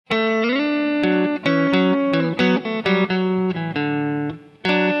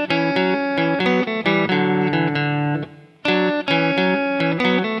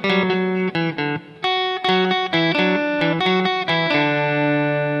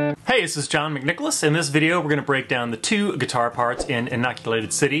Hey, this is John McNicholas. In this video, we're going to break down the two guitar parts in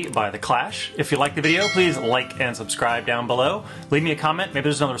Inoculated City by The Clash. If you like the video, please like and subscribe down below. Leave me a comment. Maybe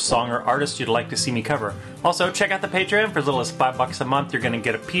there's another song or artist you'd like to see me cover. Also, check out the Patreon. For as little as $5 a month, you're going to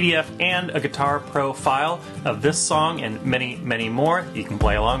get a PDF and a Guitar Pro file of this song and many, many more you can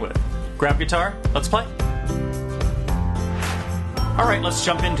play along with. Grab guitar, let's play. Alright, let's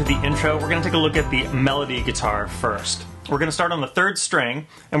jump into the intro. We're going to take a look at the melody guitar first. We're going to start on the 3rd string,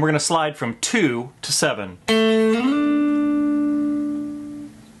 and we're going to slide from 2 to 7. Then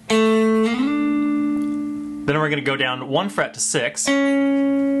we're going to go down 1 fret to 6.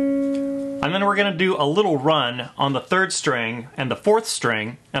 And then we're going to do a little run on the 3rd string and the 4th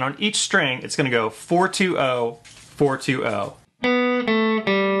string, and on each string it's going to go 4-2-0, 4-2-0.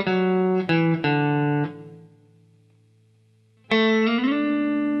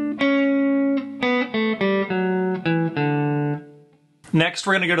 Next,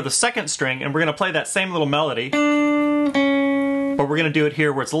 we're going to go to the 2nd string, and we're going to play that same little melody, but we're going to do it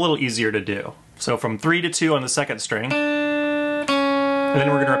here where it's a little easier to do. So from 3 to 2 on the 2nd string, and then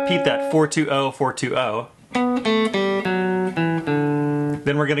we're going to repeat that 4-2-0, 4-2-0.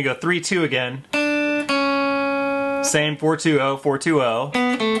 Then we're going to go 3-2 again, same 4-2-0,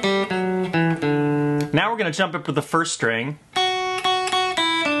 4-2-0. Now we're going to jump up to the 1st string.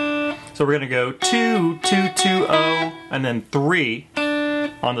 So we're going to go 2, 2, 2, 0, and then 3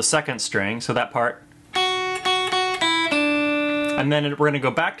 on the 2nd string, so that part. And then we're going to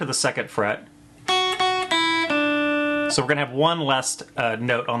go back to the 2nd fret. So we're going to have one less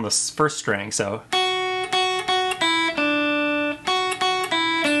note on the 1st string, so.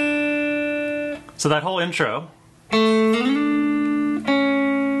 So that whole intro.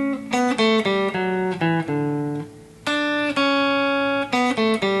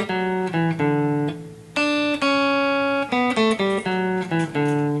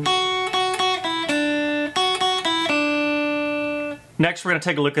 Next, we're going to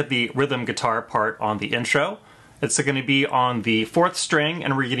take a look at the rhythm guitar part on the intro. It's going to be on the 4th string,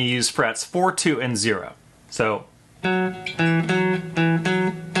 and we're going to use frets 4, 2, and 0. So,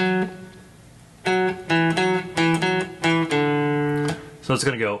 it's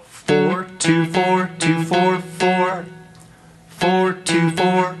going to go 4, 2, 4, 2, 4, 4, 4, 2,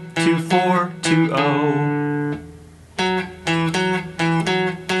 4, 2, 4, 2, 0.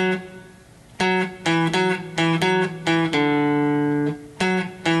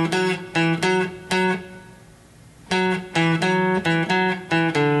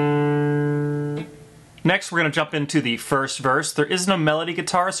 Next, we're going to jump into the 1st verse. There is no melody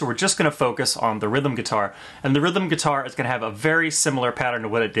guitar, so we're just going to focus on the rhythm guitar. And the rhythm guitar is going to have a very similar pattern to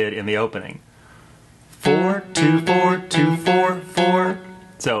what it did in the opening. 4, 2, 4, 2, 4, 4.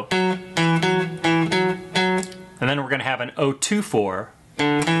 So, and then we're going to have an 0-2-4.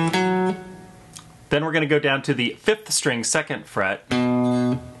 Then we're going to go down to the 5th string, 2nd fret.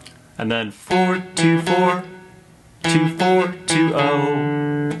 And then 4, 2, 4, 2, 4, 2,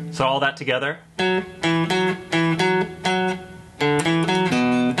 0. So all that together. And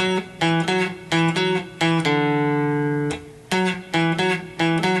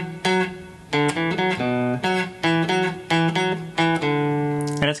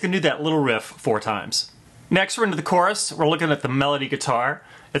it's going to do that little riff 4 times. Next, we're into the chorus. We're looking at the melody guitar.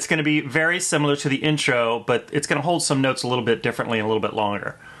 It's going to be very similar to the intro, but it's going to hold some notes a little bit differently and a little bit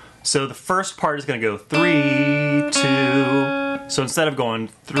longer. So the first part is going to go 3, 2. So instead of going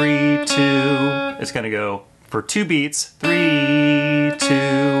 3, 2, it's going to go for 2 beats, 3, 2,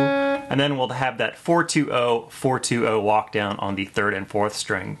 and then we'll have that 4-2-0, 4-2-0 walk down on the 3rd and 4th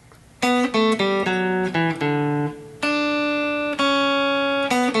string.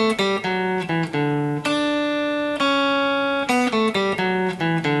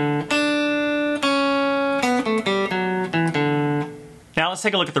 Now let's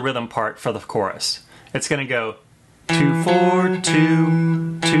take a look at the rhythm part for the chorus. It's going to go 2, 4,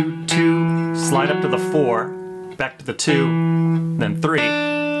 2, 2, 2, slide up to the 4, back to the 2, then 3.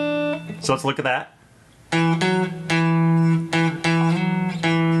 So let's look at that.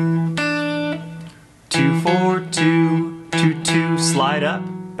 2, 4, 2, 2, 2, slide up,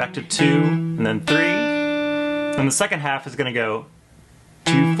 back to 2, and then 3. And the second half is going to go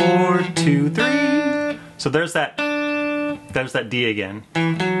 2, 4, 2, 3. So there's that D again.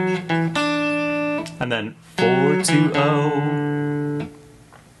 And then 4-2-0.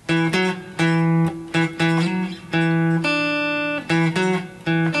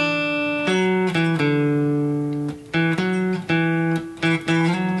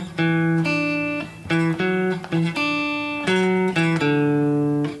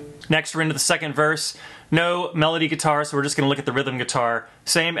 Next, we're into the 2nd verse. No melody guitar, so we're just going to look at the rhythm guitar.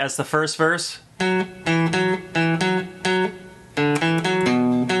 Same as the first verse.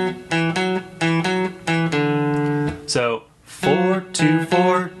 So 4, 2,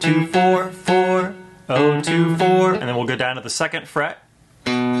 4, 2, 4, 4, 0, 2, 4, and then we'll go down to the second fret,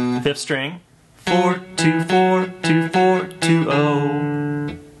 5th string, 4, 2, 4, 2, 4, 2,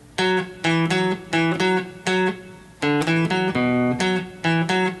 0.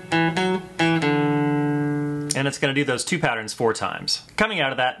 And it's going to do those two patterns 4 times. Coming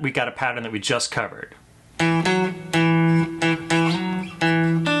out of that, we got a pattern that we just covered.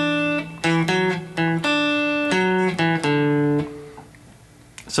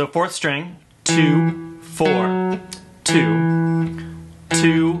 So 4th string, 2, 4, 2,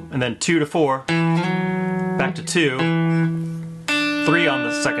 2, and then 2 to 4, back to 2, 3 on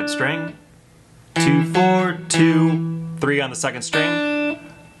the second string, 2, 4, 2, 3 on the second string,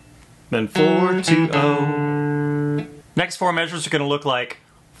 then 4, 2, 0. Next 4 measures are going to look like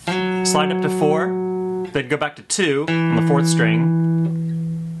slide up to 4, then go back to 2 on the 4th string,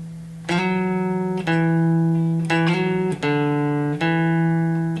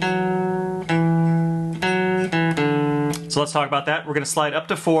 so let's talk about that. We're going to slide up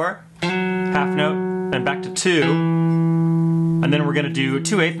to 4, half note, then back to 2, and then we're going to do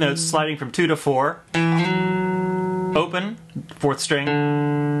 2 8th notes sliding from 2 to 4, open, 4th string,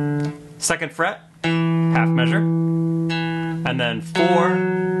 2nd fret, half measure, and then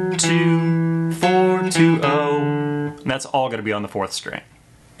 4, 2, 4, 2, 0, and that's all going to be on the 4th string.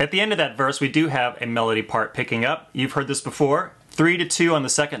 At the end of that verse, we do have a melody part picking up. You've heard this before. 3 to 2 on the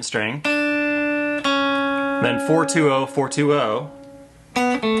 2nd string, then 4, 2, 0, 4, 2, 0,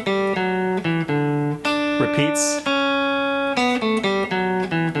 repeats,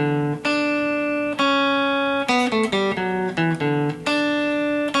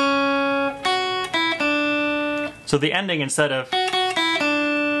 so the ending, instead of,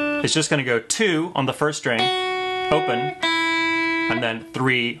 it's just going to go 2 on the 1st string, open, and then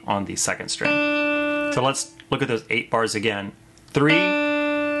 3 on the 2nd string. So let's look at those 8 bars again. 3, 2,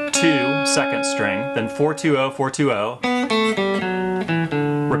 2nd string, then 4, 2, 0, 4, 2, 0,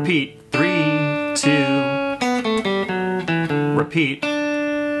 repeat, 3, 2, repeat, 3,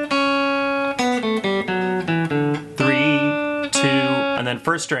 2, and then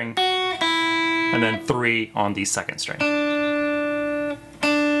 1st string, and then 3 on the 2nd string.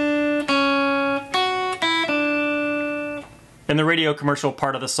 In the radio commercial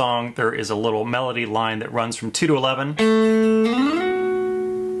part of the song, there is a little melody line that runs from 2 to 11,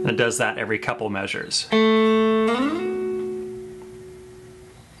 and it does that every couple measures.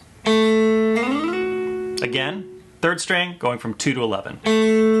 Again, 3rd string going from 2 to 11.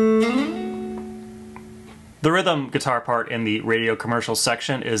 The rhythm guitar part in the radio commercial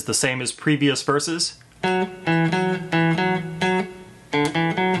section is the same as previous verses.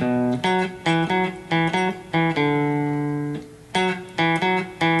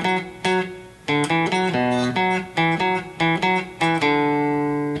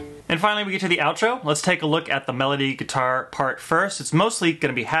 And finally we get to the outro. Let's take a look at the melody guitar part first. It's mostly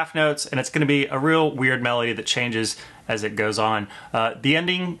going to be half notes, and it's going to be a real weird melody that changes as it goes on. The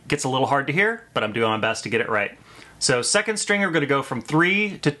ending gets a little hard to hear, but I'm doing my best to get it right. So 2nd string, we're going to go from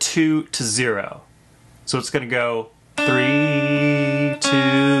 3 to 2 to 0. So it's going to go 3, 2,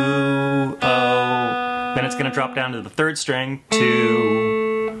 0. Then it's going to drop down to the 3rd string,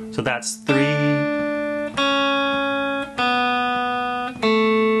 2. So that's 3.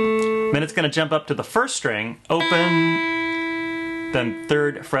 Then it's going to jump up to the 1st string, open, then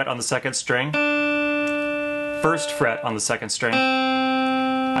 3rd fret on the 2nd string, 1st fret on the 2nd string,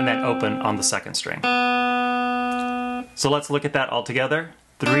 and then open on the 2nd string. So let's look at that all together.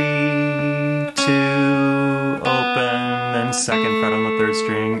 3, 2, open, then 2nd fret on the 3rd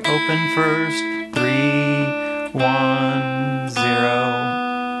string, open 1st, 3, 1, 0.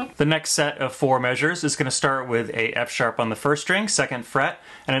 The next set of 4 measures is going to start with a F sharp on the 1st string, 2nd fret,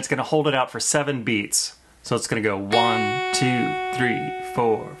 and it's going to hold it out for 7 beats. So it's going to go 1, 2, 3,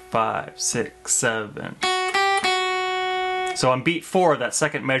 4, 5, 6, 7. So on beat 4, that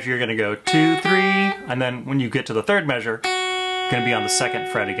 2nd measure, you're going to go 2, 3, and then when you get to the 3rd measure, you're going to be on the 2nd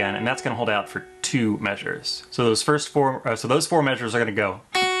fret again, and that's going to hold out for 2 measures. So those first 4, those 4 measures are going to go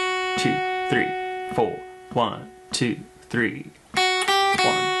 2, 3, 4, 1, 2, 3,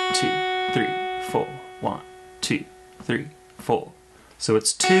 1, 2, 3, 4, 1, 2, 3, 4. So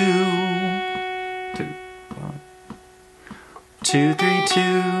it's 2, 2, 1, 2, 3, 2.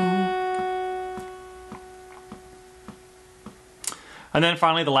 And then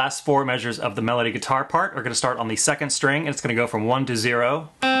finally, the last 4 measures of the melody guitar part are going to start on the 2nd string, and it's going to go from 1 to 0.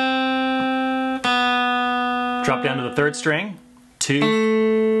 drop down to the 3rd string,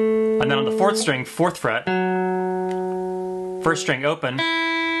 2, and then on the 4th string, 4th fret, 1st string open,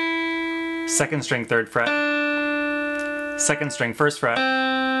 2nd string 3rd fret, 2nd string 1st fret,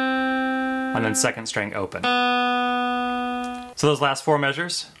 and then 2nd string open. So those last 4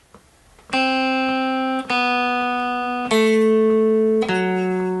 measures.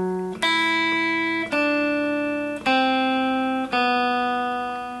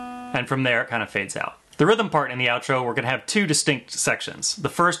 And from there, it kind of fades out. The rhythm part in the outro, we're going to have 2 distinct sections. The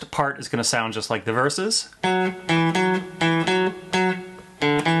first part is going to sound just like the verses. It's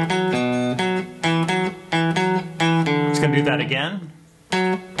going to do that again.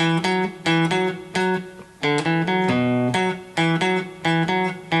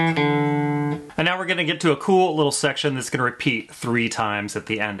 And now we're going to get to a cool little section that's going to repeat 3 times at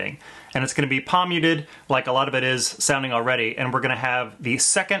the ending. And it's going to be palm muted, like a lot of it is sounding already, and we're going to have the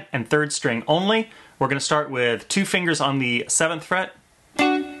 2nd and 3rd string only. We're going to start with 2 fingers on the 7th fret.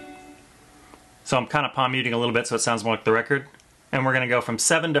 So I'm kind of palm muting a little bit so it sounds more like the record. And we're going to go from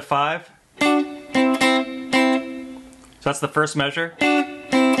 7 to 5. So that's the first measure.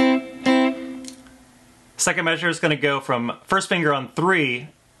 Second measure is going to go from 1st finger on 3,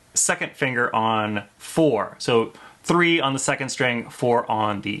 2nd finger on 4. So 3 on the 2nd string, 4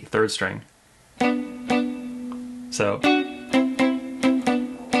 on the 3rd string. So.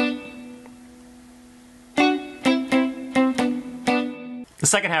 The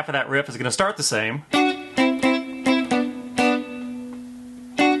second half of that riff is going to start the same.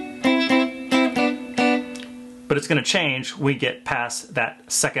 But it's going to change when we get past that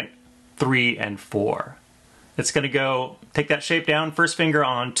 2nd 3 and 4. It's going to go, take that shape down, 1st finger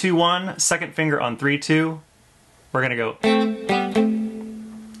on 2-1, 2nd finger on 3-2. We're going to go.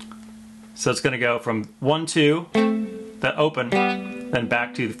 So it's going to go from 1-2, the open, then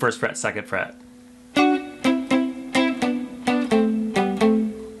back to the 1st fret, 2nd fret.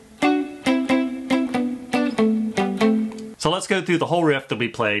 So let's go through the whole riff that we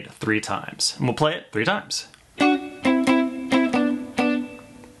played 3 times. And we'll play it 3 times.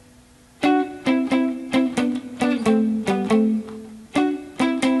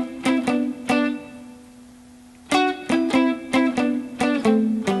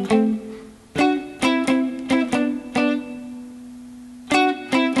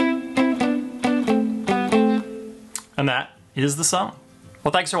 And that is the song.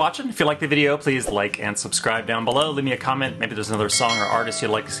 Well, thanks for watching. If you liked the video, please like and subscribe down below. Leave me a comment. Maybe there's another song or artist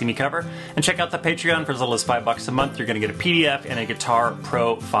you'd like to see me cover. And check out the Patreon for as little as $5 a month. You're going to get a PDF and a Guitar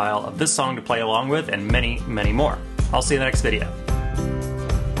Pro file of this song to play along with, and many, many more. I'll see you in the next video.